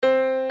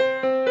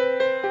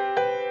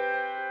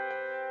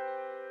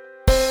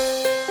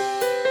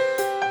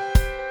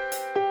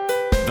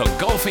the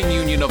Golfing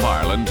Union of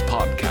Ireland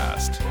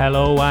podcast.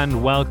 Hello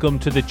and welcome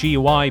to the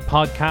GUI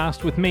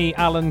podcast with me,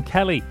 Alan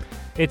Kelly.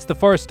 It's the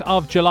 1st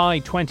of July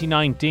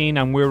 2019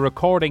 and we're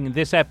recording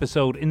this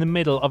episode in the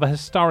middle of a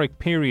historic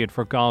period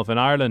for golf in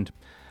Ireland.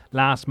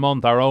 Last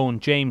month, our own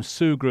James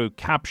Sugrue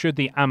captured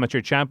the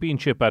Amateur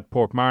Championship at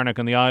Portmarnock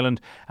on the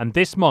island, and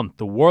this month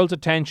the world's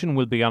attention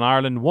will be on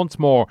Ireland once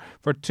more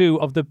for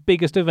two of the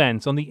biggest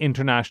events on the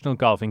international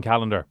golfing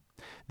calendar.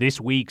 This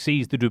week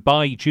sees the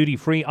Dubai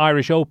duty-free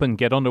Irish Open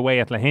get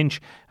underway at Lahinch,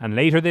 and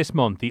later this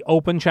month the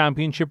Open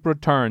Championship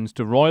returns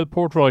to Royal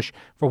Portrush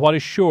for what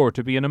is sure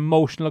to be an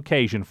emotional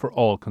occasion for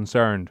all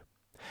concerned.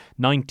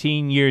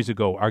 19 years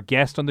ago, our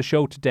guest on the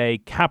show today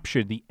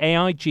captured the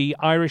AIG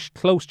Irish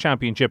Close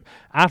Championship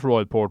at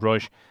Royal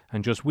Portrush,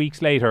 and just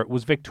weeks later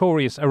was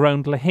victorious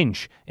around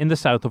Lahinch in the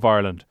south of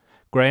Ireland.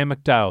 Graeme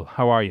McDowell,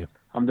 how are you?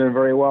 I'm doing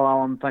very well,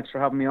 Alan. Thanks for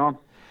having me on.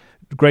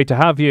 Great to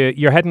have you.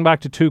 You're heading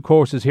back to two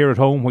courses here at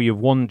home where you've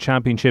won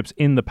championships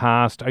in the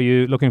past. Are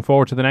you looking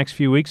forward to the next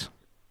few weeks?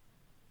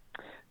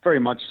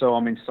 Very much so. I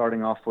mean,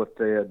 starting off with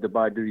the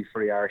Dubai Duty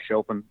Free Irish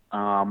Open.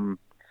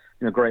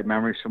 Great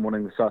memories from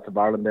winning the South of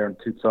Ireland there in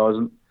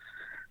 2000.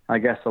 I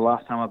guess the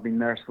last time I've been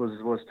there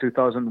was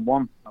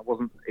 2001.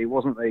 It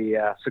wasn't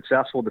a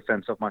successful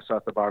defence of my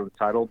South of Ireland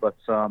title, but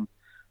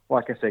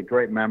like I say,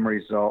 great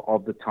memories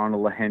of the town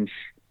of Lahinch.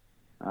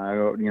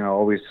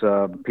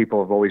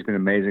 People have always been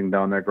amazing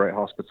down there, great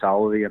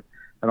hospitality, and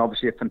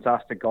obviously a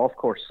fantastic golf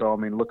course. So, I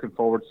mean, looking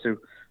forward to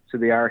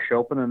the Irish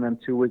Open, and then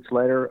 2 weeks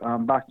later,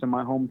 back to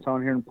my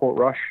hometown here in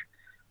Portrush,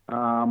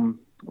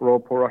 Royal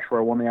Portrush,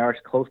 where I won the Irish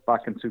Close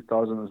back in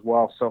 2000 as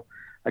well. So,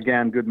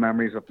 again, good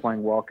memories of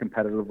playing well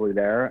competitively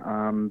there.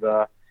 And,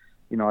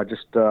 I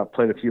just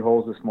played a few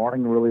holes this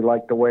morning. Really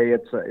like the way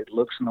it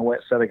looks and the way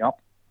it's setting up.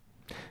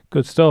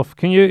 Good stuff.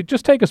 Can you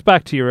just take us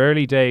back to your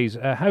early days?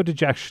 How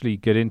did you actually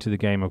get into the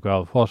game of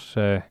golf? What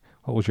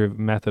was your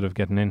method of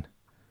getting in?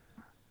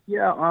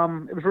 Yeah,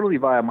 it was really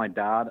via my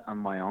dad and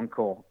my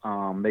uncle.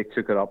 They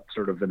took it up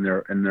sort of in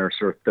their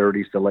sort of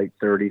 30s to late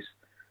 30s.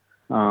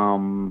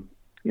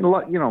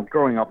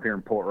 Growing up here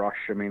in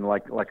Portrush, I mean,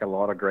 like a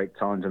lot of great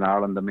towns in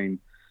Ireland, I mean,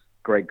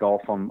 great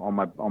golf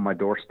on my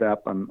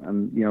doorstep,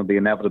 and the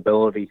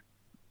inevitability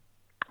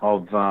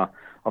of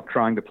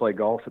trying to play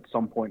golf at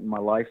some point in my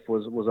life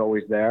was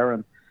always there.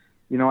 And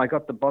I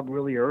got the bug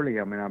really early.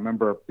 I mean, I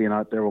remember being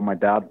out there with my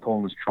dad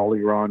pulling his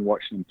trolley around,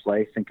 watching him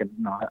play, thinking,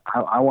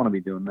 I want to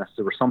be doing this.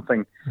 There was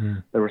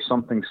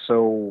something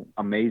so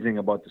amazing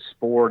about the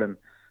sport, and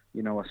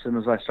as soon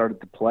as I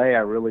started to play, I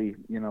really,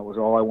 it was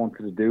all I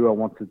wanted to do. I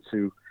wanted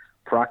to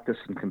practice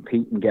and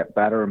compete and get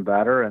better and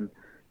better. And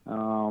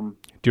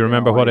do you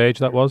remember what age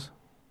that was?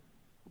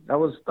 That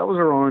was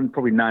around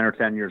probably 9 or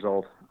 10 years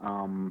old.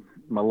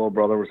 My little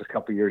brother was a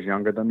couple of years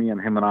younger than me,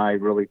 and him and I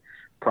really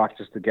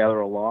practiced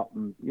together a lot.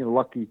 And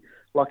lucky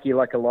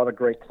like a lot of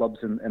great clubs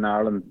in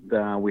Ireland,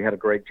 we had a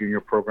great junior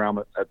program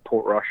at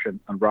Portrush and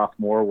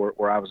Rathmore,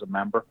 where I was a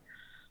member.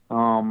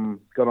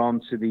 Got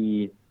on to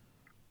the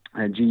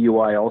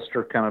GUI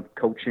Ulster kind of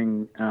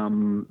coaching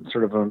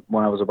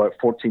when I was about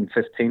 14,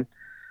 15.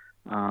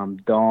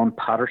 Don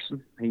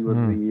Patterson, he was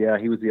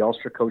the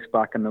Ulster coach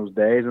back in those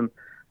days, and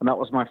that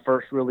was my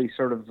first really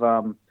sort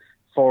of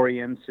foray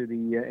into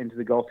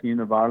the Golfing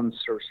Union of Ireland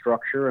sort of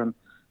structure, and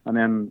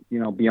then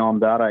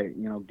beyond that, I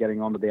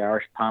getting onto the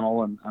Irish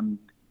panel and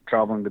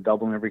traveling to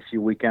Dublin every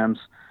few weekends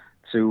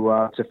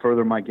to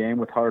further my game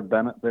with Howard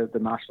Bennett, the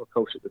national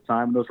coach at the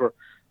time. Those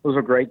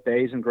were great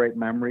days and great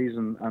memories,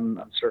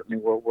 and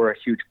certainly were a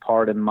huge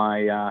part in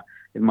my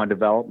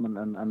development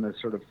and the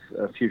sort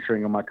of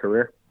futuring of my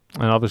career.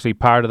 And obviously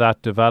part of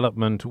that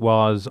development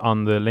was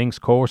on the links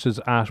courses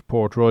at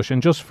Portrush. And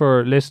just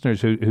for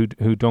listeners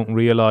who don't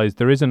realise,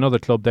 there is another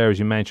club there, as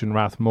you mentioned,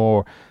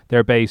 Rathmore.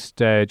 They're based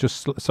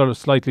just sort of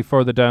slightly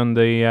further down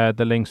the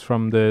links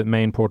from the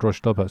main Portrush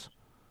clubhouse.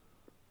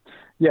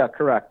 Yeah,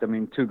 correct. I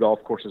mean, two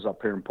golf courses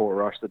up here in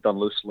Portrush, the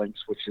Dunluce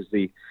Links, which is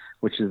the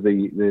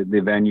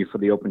venue for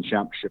the Open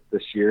Championship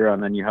this year,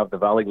 and then you have the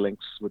Valley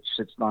Links, which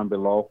sits down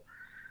below.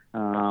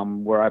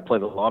 Where I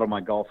played a lot of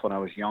my golf when I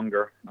was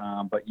younger,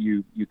 but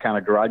you kind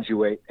of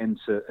graduate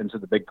into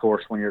the big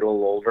course when you're a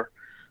little older.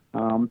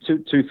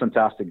 Two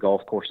fantastic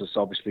golf courses,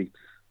 obviously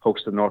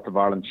hosted the North of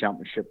Ireland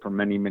Championship for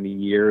many, many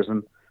years,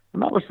 and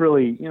that was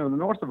really, the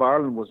North of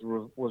Ireland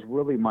was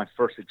really my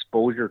first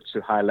exposure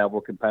to high level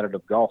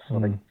competitive golf. I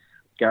think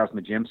Gareth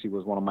McGimsey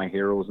was one of my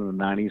heroes in the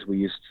 90s. We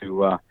used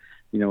to,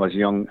 as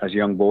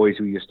young boys,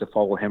 we used to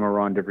follow him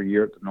around every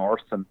year at the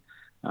North, and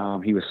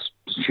he was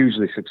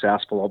hugely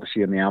successful,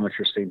 obviously, in the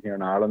amateur scene here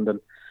in Ireland. And,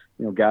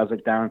 guys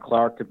like Darren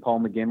Clark and Paul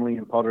McGinley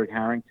and Padraig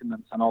Harrington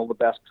and all the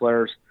best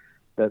players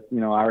that,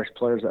 Irish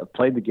players that have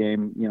played the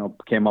game,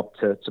 came up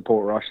to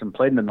Portrush and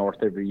played in the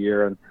North every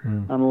year.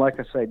 And like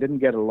I say, didn't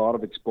get a lot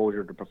of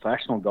exposure to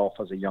professional golf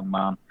as a young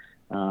man.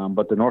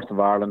 But the North of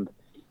Ireland,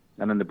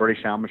 and then the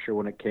British Amateur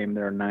when it came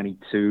there in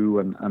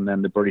 92, and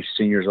then the British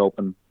Seniors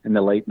Open in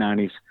the late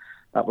 90s,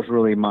 that was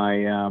really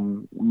my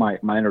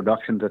my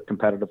introduction to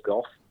competitive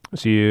golf.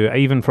 So you,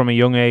 even from a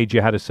young age,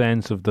 you had a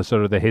sense of the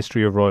sort of the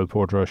history of Royal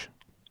Portrush.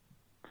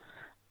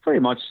 Very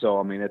much so.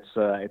 I mean,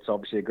 it's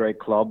obviously a great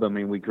club. I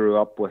mean, we grew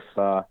up with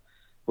the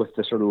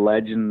sort of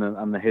legend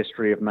and the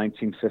history of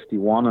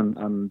 1951,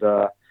 and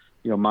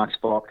Max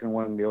Botkin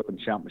winning the Open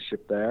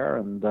Championship there,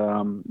 and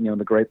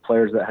the great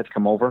players that had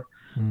come over,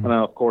 and then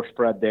of course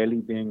Fred Daly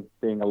being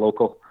a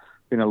local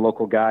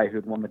guy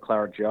who'd won the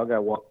Claret Jug. I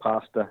walked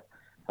past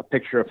a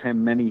picture of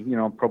him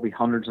probably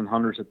hundreds and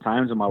hundreds of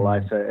times in my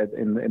life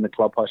in the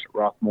clubhouse at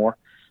Rothmore.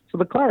 So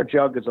the Claret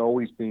Jug has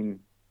always been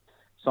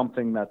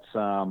something that's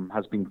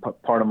has been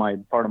part of my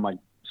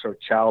sort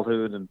of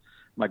childhood and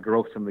my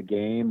growth in the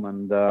game,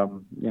 and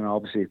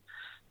obviously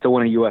to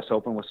win a U.S.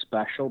 Open was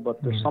special,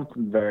 but there's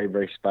something very,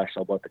 very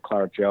special about the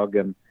Claret Jug,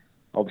 and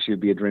obviously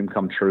it'd be a dream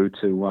come true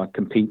to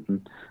compete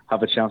and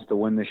have a chance to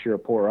win this year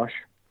at Portrush.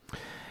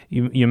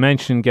 You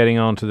mentioned getting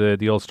onto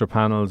the Ulster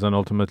panels and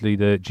ultimately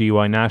the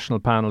GUI national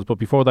panels, but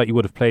before that you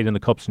would have played in the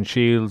Cups and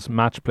Shields,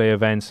 match play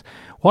events.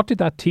 What did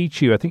that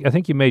teach you? I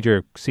think you made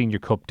your Senior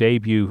Cup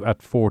debut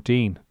at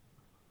 14.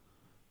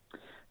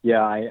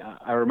 Yeah,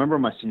 I remember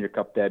my Senior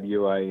Cup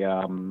debut.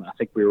 I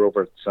think we were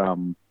over at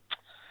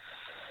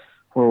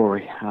where were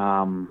we?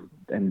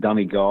 In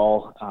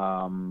Donegal,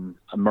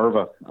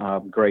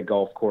 Merva, great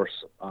golf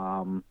course.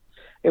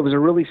 It was a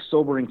really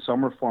sobering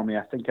summer for me.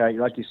 I think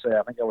like you say,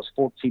 I think I was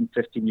 14,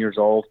 15 years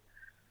old.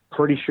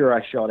 Pretty sure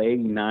I shot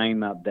 89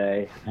 that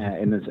day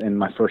in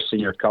my first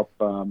Senior Cup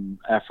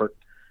effort.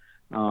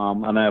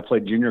 And then I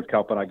played Junior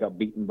Cup and I got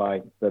beaten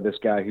by this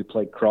guy who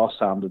played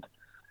cross-handed.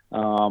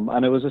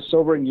 And it was a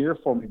sobering year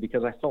for me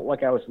because I felt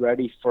like I was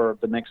ready for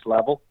the next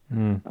level.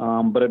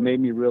 But it made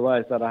me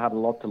realize that I had a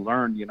lot to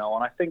learn, and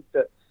I think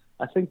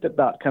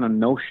that kind of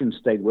notion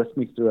stayed with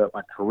me throughout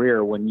my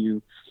career.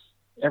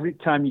 Every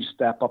time you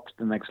step up to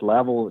the next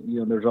level,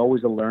 there's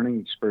always a learning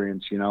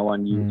experience,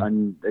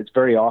 and it's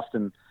very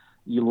often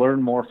you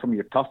learn more from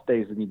your tough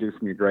days than you do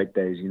from your great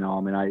days. I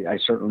mean, I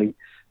certainly,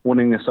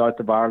 winning the South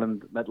of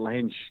Ireland at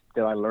Lange,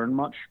 did I learn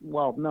much?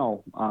 Well,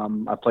 no.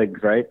 I played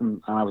great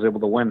and I was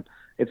able to win.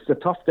 It's the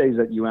tough days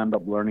that you end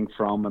up learning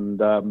from, and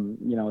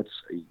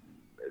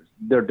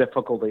they're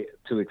difficult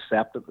to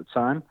accept at the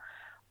time.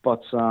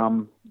 But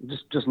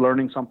just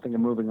learning something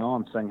and moving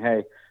on, saying,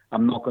 hey,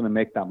 I'm not going to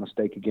make that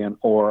mistake again,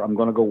 or I'm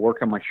going to go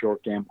work on my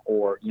short game,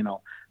 or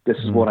this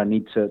is what I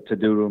need to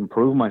do to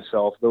improve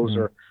myself. Those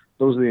are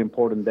the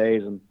important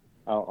days, and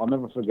I'll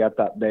never forget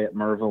that day at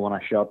Merva when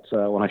I shot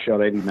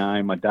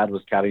 89. My dad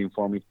was caddying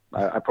for me.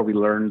 I probably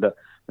learned that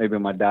maybe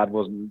my dad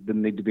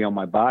didn't need to be on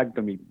my bag,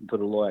 but he put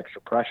a little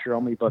extra pressure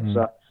on me. But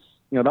that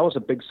was a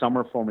big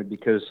summer for me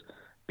because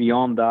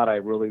beyond that, I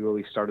really,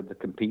 really started to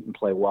compete and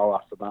play well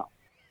after that.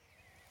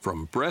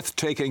 From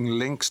breathtaking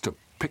links to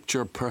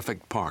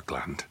picture-perfect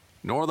parkland,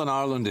 Northern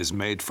Ireland is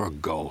made for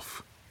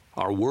golf.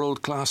 Our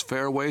world-class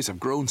fairways have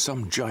grown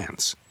some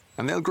giants,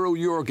 and they'll grow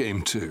your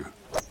game too.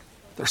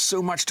 There's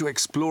so much to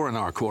explore in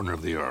our corner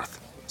of the earth.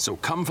 So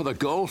come for the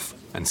golf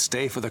and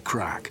stay for the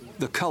crack,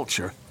 the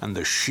culture, and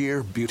the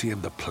sheer beauty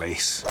of the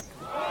place.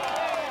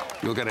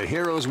 You'll get a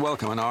hero's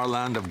welcome in our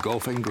land of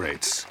golfing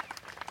greats.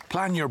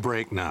 Plan your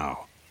break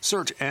now.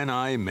 Search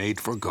NI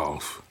Made for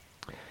Golf.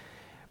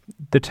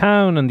 The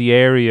town and the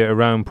area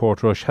around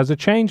Portrush, has it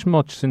changed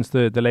much since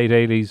the late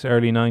 80s,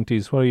 early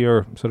 90s? What are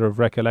your sort of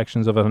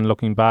recollections of it and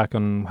looking back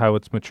on how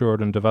it's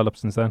matured and developed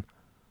since then?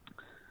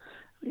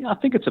 Yeah, I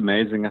think it's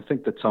amazing. I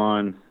think the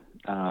town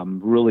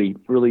really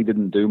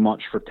didn't do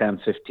much for 10,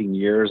 15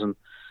 years.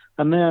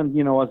 And then,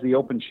 as the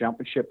Open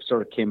Championship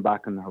sort of came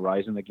back on the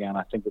horizon again,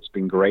 I think it's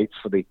been great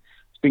for this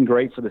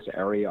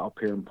area up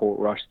here in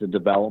Portrush, the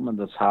development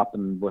that's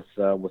happened with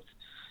the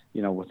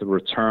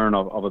return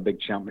of a big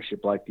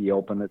championship like the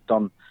Open.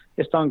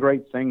 It's done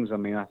great things. I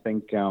mean, I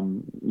think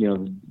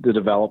the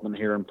development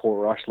here in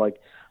Portrush,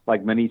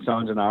 like many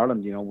towns in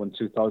Ireland, when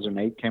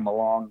 2008 came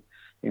along,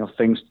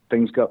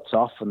 things got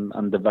tough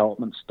and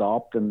development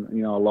stopped, and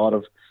a lot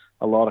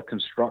of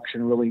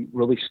construction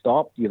really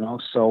stopped.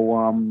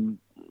 So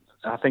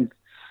I think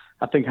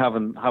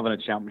having a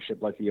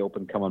championship like the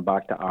Open coming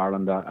back to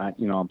Ireland,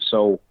 I'm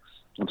so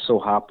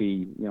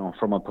happy,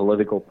 from a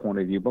political point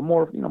of view, but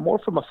more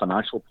from a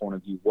financial point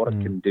of view, what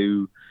it can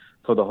do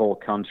for the whole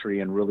country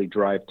and really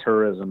drive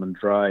tourism and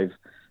drive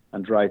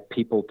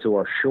people to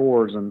our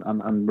shores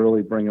and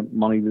really bring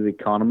money to the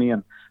economy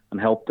and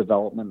help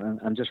development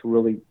and just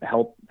really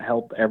help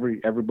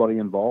everybody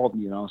involved,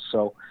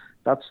 So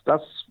that's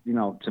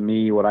to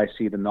me what I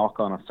see the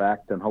knock-on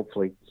effect, and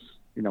hopefully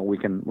we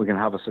can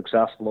have a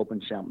successful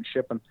Open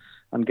Championship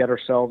and get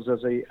ourselves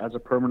as a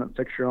permanent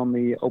fixture on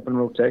the Open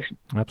rotation.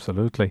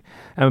 Absolutely.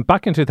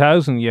 Back in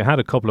 2000, you had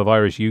a couple of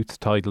Irish youth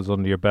titles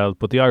under your belt,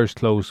 but the Irish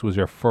Close was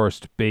your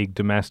first big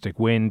domestic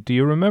win. Do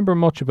you remember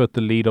much about the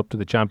lead up to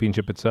the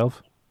championship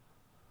itself?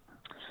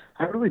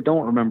 I really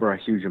don't remember a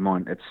huge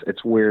amount.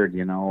 It's weird,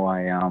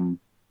 the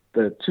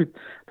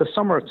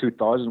summer of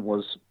 2000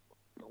 was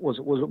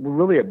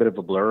really a bit of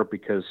a blur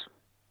because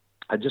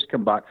I just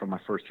come back from my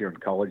first year in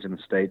college in the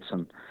States,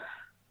 and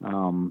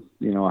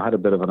I had a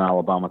bit of an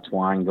Alabama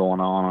twang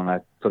going on, and I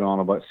put on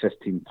about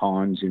 15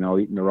 pounds,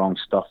 eating the wrong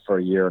stuff for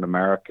a year in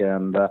America,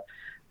 and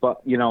But,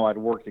 you know, I'd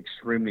worked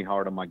extremely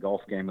hard on my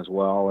golf game as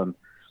well. And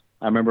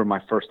I remember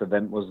my first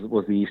event was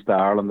the East of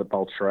Ireland at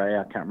Baltray.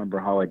 I can't remember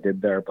how I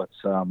did there, but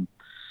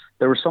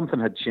there was something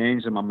had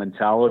changed in my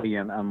mentality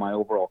and my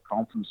overall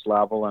confidence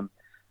level. And,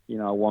 you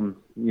know, I won,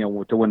 you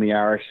know, to win the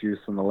Irish Youth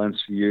and the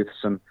Leinster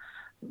Youths. And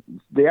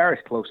the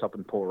Irish Close up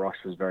in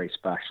Portrush was very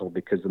special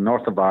because the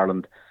north of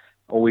Ireland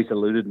always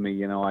eluded me.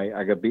 You know,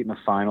 I got beaten in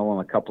a final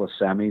and a couple of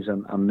semis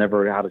and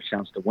never had a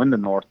chance to win the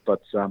north.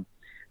 But, you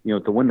know,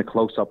 to win the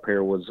Close up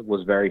here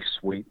was very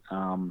sweet.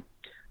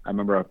 I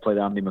remember I played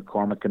Andy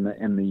McCormick in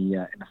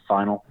the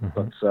final,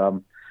 but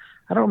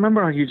I don't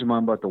remember a huge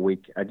amount about the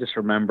week. I just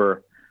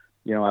remember,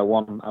 you know, I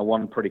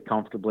won pretty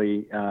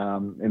comfortably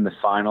in the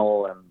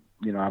final, and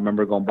you know, I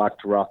remember going back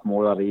to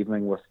Rathmore that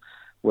evening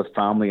with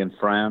family and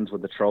friends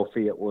with the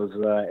trophy. It was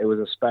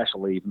a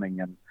special evening,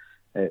 and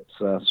it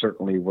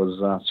certainly was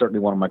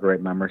one of my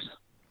great memories.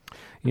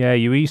 Yeah,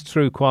 you eased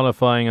through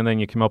qualifying, and then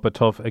you came up a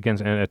tough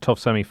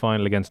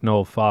semi-final against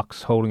Noel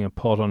Fox, holding a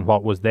putt on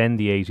what was then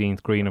the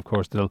 18th green. Of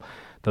course, there'll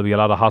be a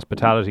lot of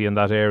hospitality in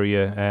that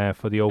area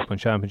for the Open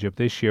Championship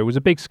this year. Was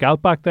a big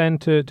scalp back then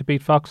to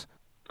beat Fox?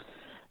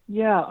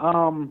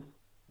 Yeah,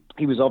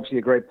 he was obviously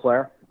a great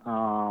player.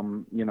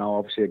 You know,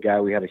 obviously a guy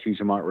we had a huge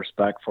amount of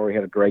respect for. He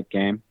had a great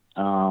game.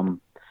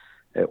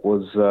 It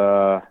was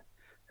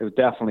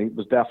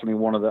definitely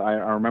one of the. I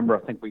remember. I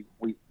think we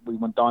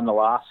went down the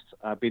last.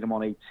 Beat him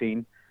on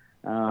 18.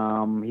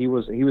 He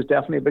was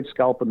definitely a big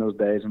scalp in those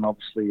days, and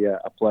obviously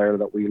a player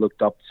that we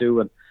looked up to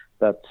and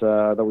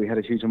that we had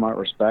a huge amount of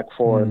respect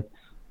for. And,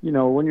 you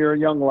know, when you're a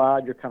young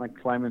lad, you're kind of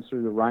climbing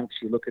through the ranks.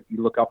 You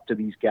look up to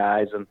these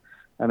guys, and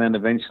then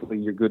eventually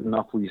you're good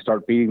enough where you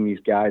start beating these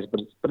guys.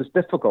 But it's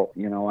difficult.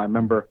 You know, I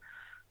remember.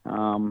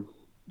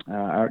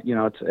 You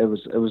know, it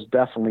was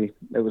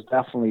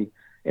definitely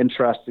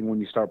interesting when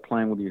you start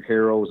playing with your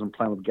heroes and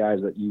playing with guys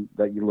that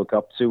you look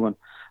up to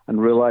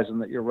and realizing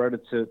that you're ready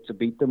to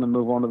beat them and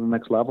move on to the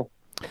next level.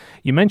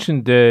 You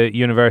mentioned the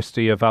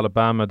University of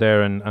Alabama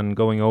there and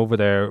going over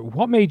there.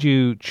 What made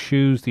you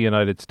choose the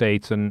United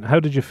States, and how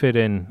did you fit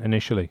in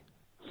initially?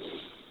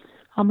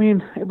 I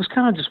mean, it was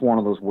kind of just one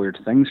of those weird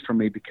things for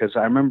me because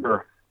I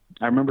remember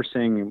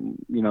seeing,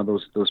 you know,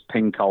 those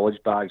pink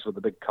college bags with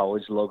the big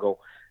college logo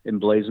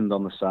emblazoned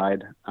on the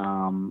side.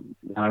 And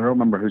I don't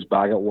remember whose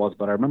bag it was,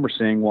 but I remember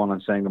seeing one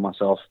and saying to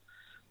myself,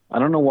 I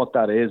don't know what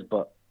that is,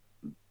 but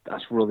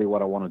that's really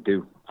what I want to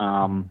do.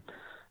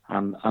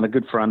 And a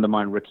good friend of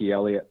mine, Ricky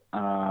Elliott,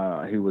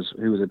 who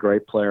was a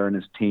great player in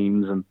his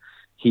teams, and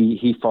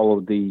he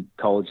followed the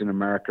College in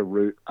America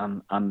route,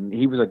 and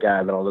he was a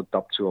guy that I looked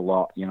up to a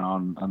lot, you know,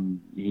 and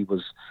he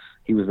was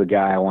the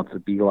guy I wanted to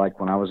be like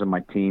when I was in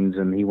my teens.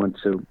 And he went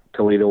to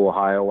Toledo,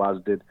 Ohio,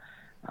 as did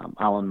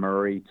Alan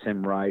Murray,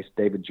 Tim Rice,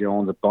 David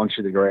Jones, a bunch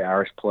of the great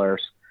Irish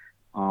players.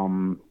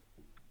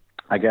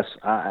 I guess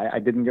I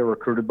didn't get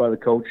recruited by the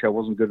coach. I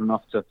wasn't good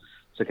enough to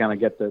kind of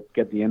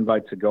get the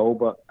invite to go,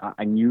 but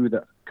I knew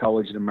that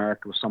college in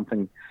America was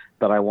something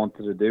that I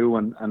wanted to do.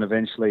 And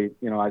eventually,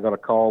 you know, I got a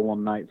call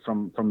one night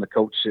from the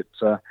coach at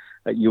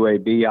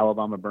UAB,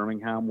 Alabama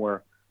Birmingham,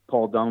 where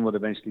Paul Dunn would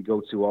eventually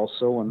go to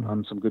also,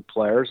 and some good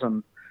players.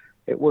 And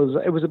it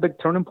was a big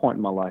turning point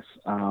in my life.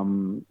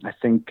 I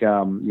think, you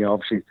know,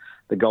 obviously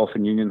the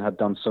Golfing Union had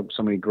done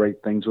so many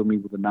great things with me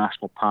with the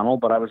national panel,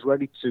 but I was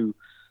ready to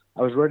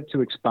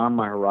expand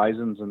my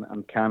horizons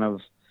and kind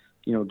of,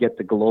 you know, get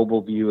the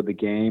global view of the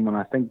game. And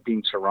I think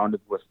being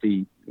surrounded with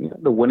the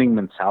winning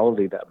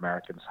mentality that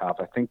Americans have,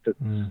 I think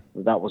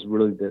that was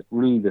really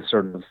the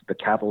sort of the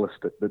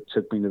catalyst that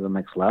took me to the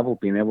next level,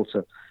 being able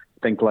to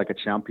think like a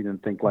champion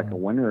and think like a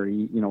winner,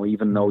 you know,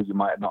 even though you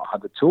might not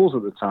have the tools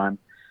at the time.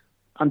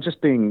 And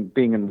just being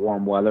in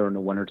warm weather in the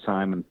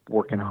wintertime and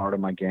working hard on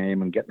my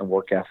game and getting the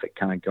work ethic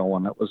kind of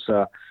going. It was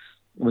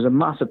a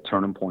massive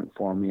turning point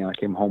for me. I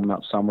came home that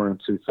summer in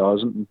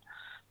 2000 and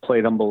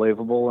played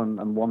unbelievable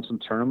and won some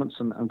tournaments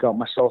and got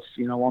myself,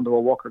 you know, onto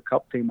a Walker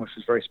Cup team, which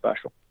was very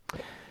special.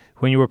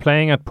 When you were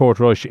playing at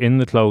Portrush in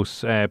the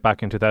Close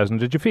back in 2000,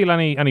 did you feel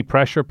any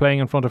pressure playing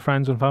in front of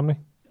friends and family?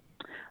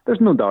 There's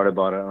no doubt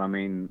about it. I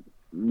mean,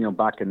 you know,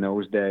 back in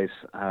those days,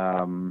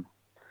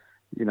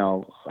 you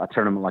know, a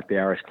tournament like the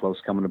Irish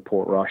Close coming to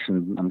Portrush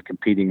and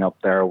competing up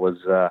there was,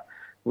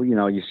 well, you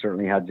know, you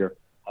certainly had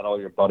all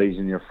your buddies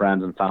and your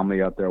friends and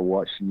family out there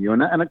watching you,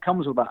 and it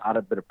comes with that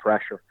added bit of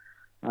pressure.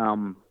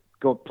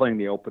 Playing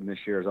the Open this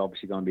year is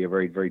obviously going to be a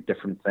very, very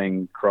different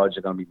thing. Crowds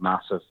are going to be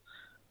massive.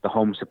 The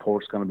home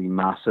support's going to be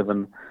massive,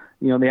 and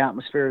you know the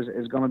atmosphere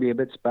is going to be a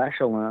bit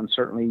special and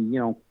certainly, you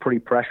know, pretty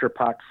pressure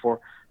packed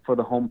for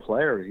the home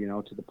players. You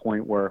know, to the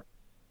point where,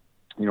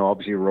 you know,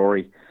 obviously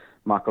Rory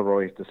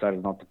McIlroy has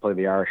decided not to play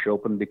the Irish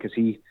Open because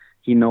he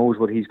knows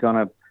what he's going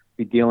to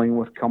be dealing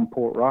with come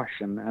Portrush,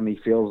 and he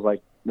feels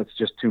like that's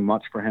just too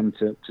much for him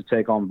to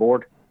take on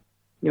board.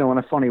 You know, in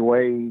a funny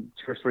way, 2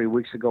 or 3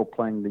 weeks ago,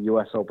 playing the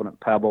U.S. Open at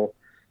Pebble,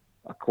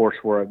 a course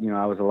where, you know,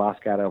 I was the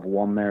last guy to have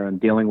won there, and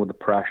dealing with the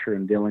pressure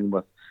and dealing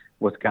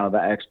with kind of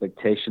that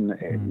expectation,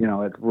 you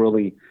know, it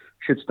really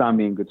should stand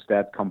me in good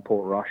stead come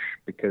Portrush,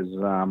 because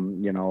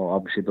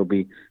obviously there'll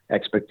be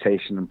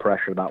expectation and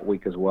pressure that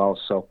week as well.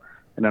 So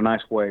in a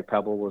nice way,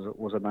 Pebble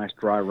was a nice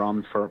dry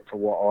run for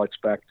what I'll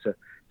expect to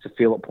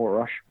feel at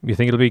Portrush. You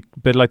think it'll be a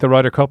bit like the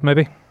Ryder Cup,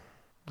 maybe,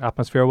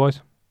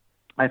 atmosphere-wise?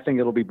 I think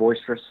it'll be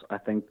boisterous. I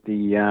think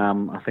the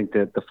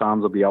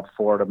fans will be up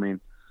for it. I mean,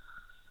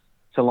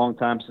 it's a long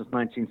time since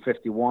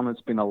 1951.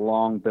 It's been a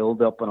long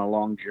build-up and a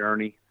long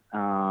journey.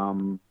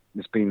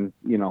 It's been,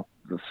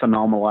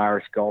 phenomenal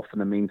Irish golf in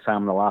the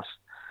meantime in the last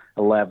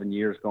 11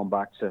 years, going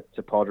back to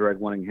Padraig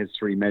winning his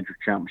 3 major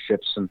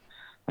championships and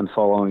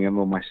following him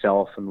with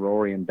myself and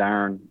Rory and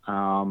Darren.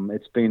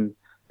 It's been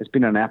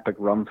an epic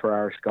run for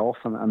Irish golf,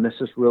 and this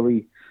is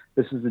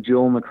the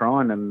jewel in the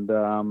crown, and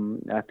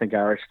I think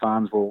Irish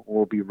fans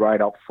will be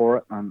right up for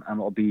it, and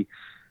it'll be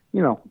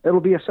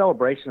a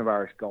celebration of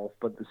Irish golf,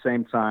 but at the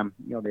same time,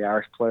 the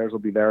Irish players will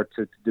be there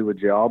to do a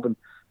job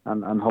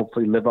and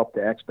hopefully live up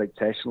to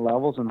expectation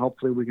levels, and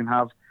hopefully we can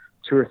have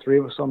 2 or 3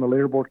 of us on the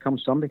leaderboard come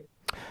Sunday.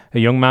 A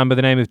young man by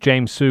the name of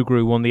James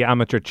Sugrue won the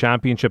amateur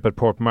championship at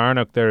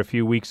Portmarnock there a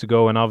few weeks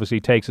ago, and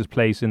obviously takes his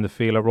place in the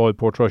field at Royal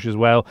Portrush as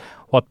well.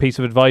 What piece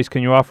of advice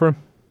can you offer him?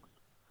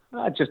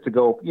 Just to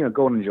go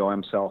and enjoy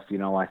himself.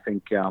 I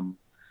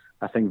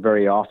think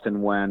very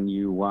often when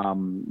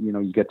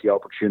you get the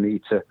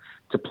opportunity to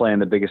play in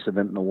the biggest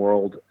event in the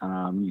world,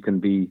 you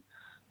can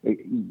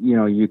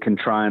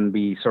try and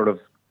be sort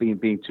of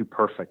being too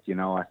perfect.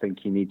 I think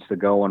he needs to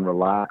go and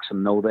relax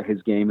and know that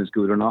his game is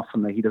good enough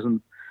and that he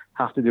doesn't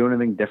have to do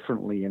anything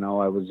differently.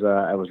 I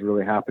was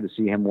really happy to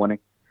see him winning.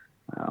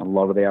 A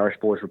lot of the Irish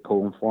boys were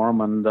pulling for him,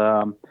 and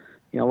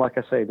like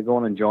I say, to go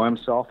and enjoy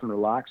himself and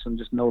relax and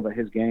just know that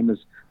his game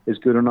is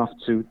good enough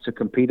to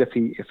compete if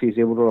he's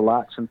able to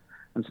relax and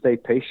stay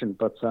patient.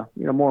 But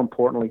more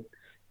importantly,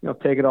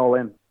 take it all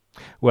in.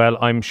 Well,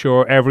 I'm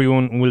sure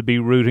everyone will be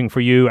rooting for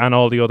you and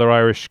all the other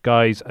Irish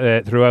guys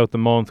throughout the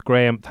month.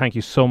 Graeme, thank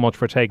you so much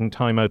for taking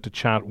time out to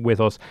chat with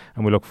us,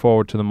 and we look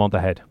forward to the month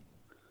ahead.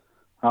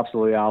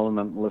 Absolutely, Alan.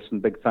 And listen,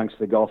 big thanks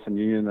to the Golfing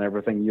Union and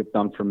everything you've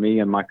done for me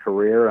and my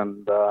career,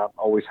 and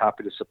always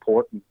happy to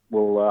support. And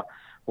we'll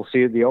see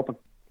you at the Open.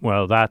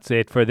 Well, that's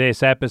it for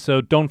this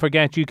episode. Don't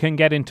forget you can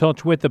get in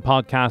touch with the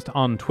podcast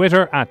on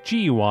Twitter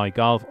 @GUI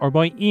Golf or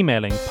by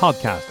emailing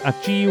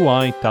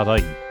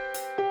podcast@gui.ie.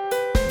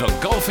 The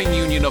Golfing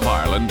Union of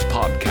Ireland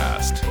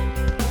podcast.